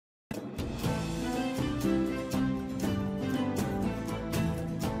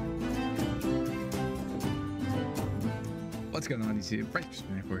What's going on, YouTube?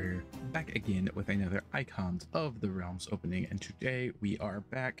 We're here back again with another Icons of the Realms opening, and today we are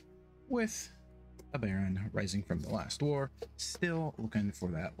back with Eberron Rising from the Last War, still looking for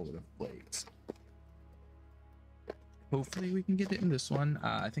that Lord of Blades. Hopefully we can get it in this one.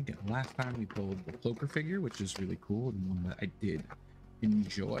 I think last time we pulled the Cloaker figure, which is really cool, and one that I did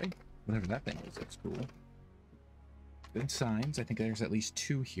enjoy. Whatever that thing is, that's cool. Good signs. I think there's at least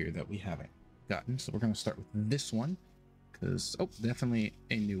two here that we haven't gotten, so we're going to start with this one. Because, oh, definitely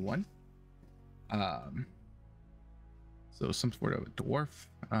a new one. So some sort of a dwarf.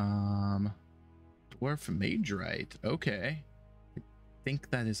 Dwarf mage right. Okay. I think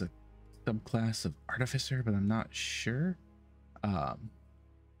that is a subclass of artificer, but I'm not sure.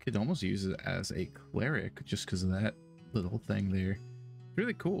 Could almost use it as a cleric just because of that little thing there.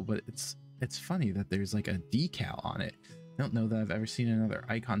 Really cool, but it's funny that there's like a decal on it. I don't know that I've ever seen another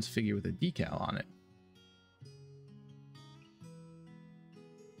Icons figure with a decal on it.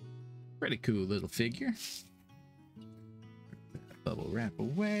 Pretty cool little figure. Bubble wrap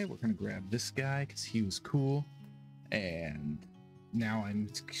away. We're gonna grab this guy because he was cool, and now I'm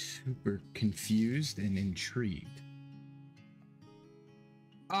super confused and intrigued.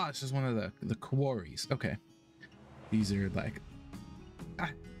 Ah, this is one of the quarries. Okay, these are like,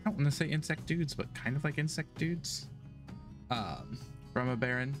 I don't want to say insect dudes, but kind of like insect dudes from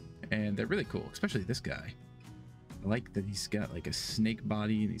Eberron, and they're really cool, especially this guy. I like that he's got like a snake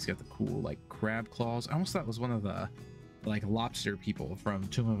body and he's got the cool like crab claws. I almost thought it was one of the like lobster people from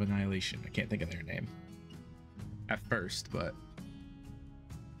Tomb of Annihilation. I can't think of their name at first, but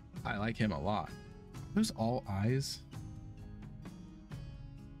I like him a lot. Are those all eyes?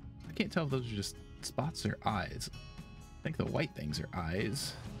 I can't tell if those are just spots or eyes. I think the white things are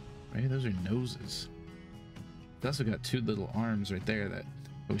eyes, right? Those are noses. It's also got two little arms right there that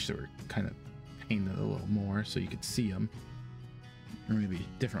I wish they were kind of painted a little more so you could see them, or maybe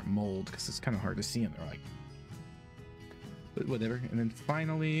different mold because it's kind of hard to see them. They're like, but whatever. And then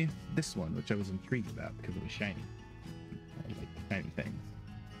finally this one, which I was intrigued about because it was shiny. I like shiny things.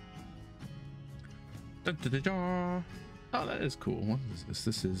 Dun, dun, dun, dun. Oh, that is cool. What is this?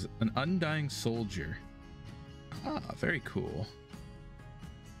 This is an undying soldier. Ah, very cool.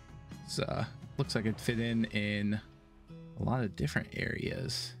 It's looks like it fit in a lot of different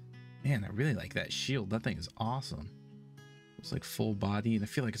areas. Man, I really like that shield. That thing is awesome. It's like full body, and I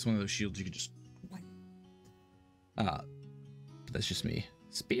feel like it's one of those shields you could just but that's just me.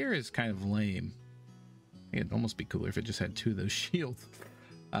 Spear is kind of lame. It'd almost be cooler if it just had two of those shields.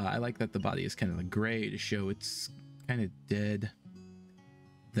 I like that the body is kind of like gray to show it's kind of dead.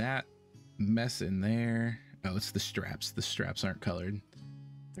 That mess in there. Oh, it's the straps. The straps aren't colored.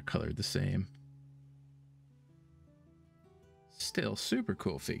 They're colored the same. Still super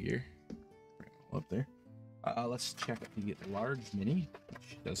cool figure. Up there. Let's check if you get the large mini,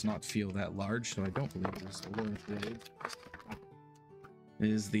 which does not feel that large, so I don't believe it is a Lord of Blades. It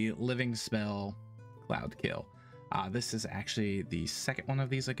is the Living Spell Cloud Kill. This is actually the second one of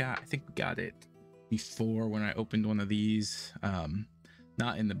these I got. I think we got it before when I opened one of these.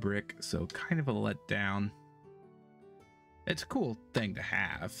 Not in the brick, so kind of a letdown. It's a cool thing to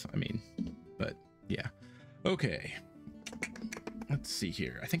have, I mean, but yeah. Okay. Let's see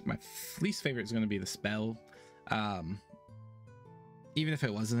here. I think my least favorite is going to be the spell. Even if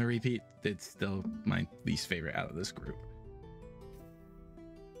it wasn't a repeat, it's still my least favorite out of this group.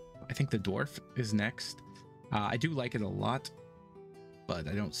 I think the dwarf is next. I do like it a lot, but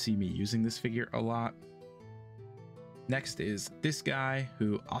I don't see me using this figure a lot. Next is this guy,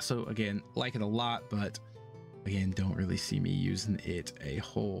 who also, again, like it a lot, but again, don't really see me using it a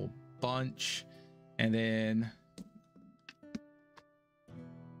whole bunch. And then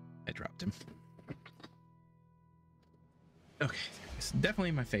I dropped him. Okay, it's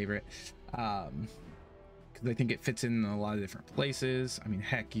definitely my favorite, because I think it fits in a lot of different places. I mean,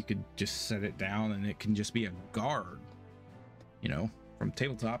 heck, you could just set it down and it can just be a guard, you know, from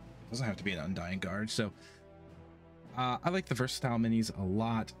tabletop. It doesn't have to be an undying guard. So I like the versatile minis a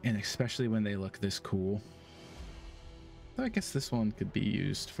lot, and especially when they look this cool. So I guess this one could be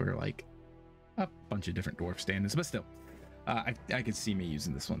used for like a bunch of different dwarf stand-ins, but still. I could see me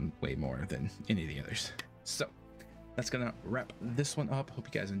using this one way more than any of the others. So that's gonna wrap this one up. Hope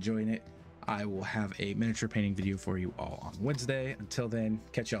you guys enjoying it. I will have a miniature painting video for you all on Wednesday. Until then,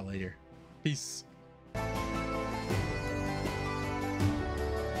 catch y'all later. Peace.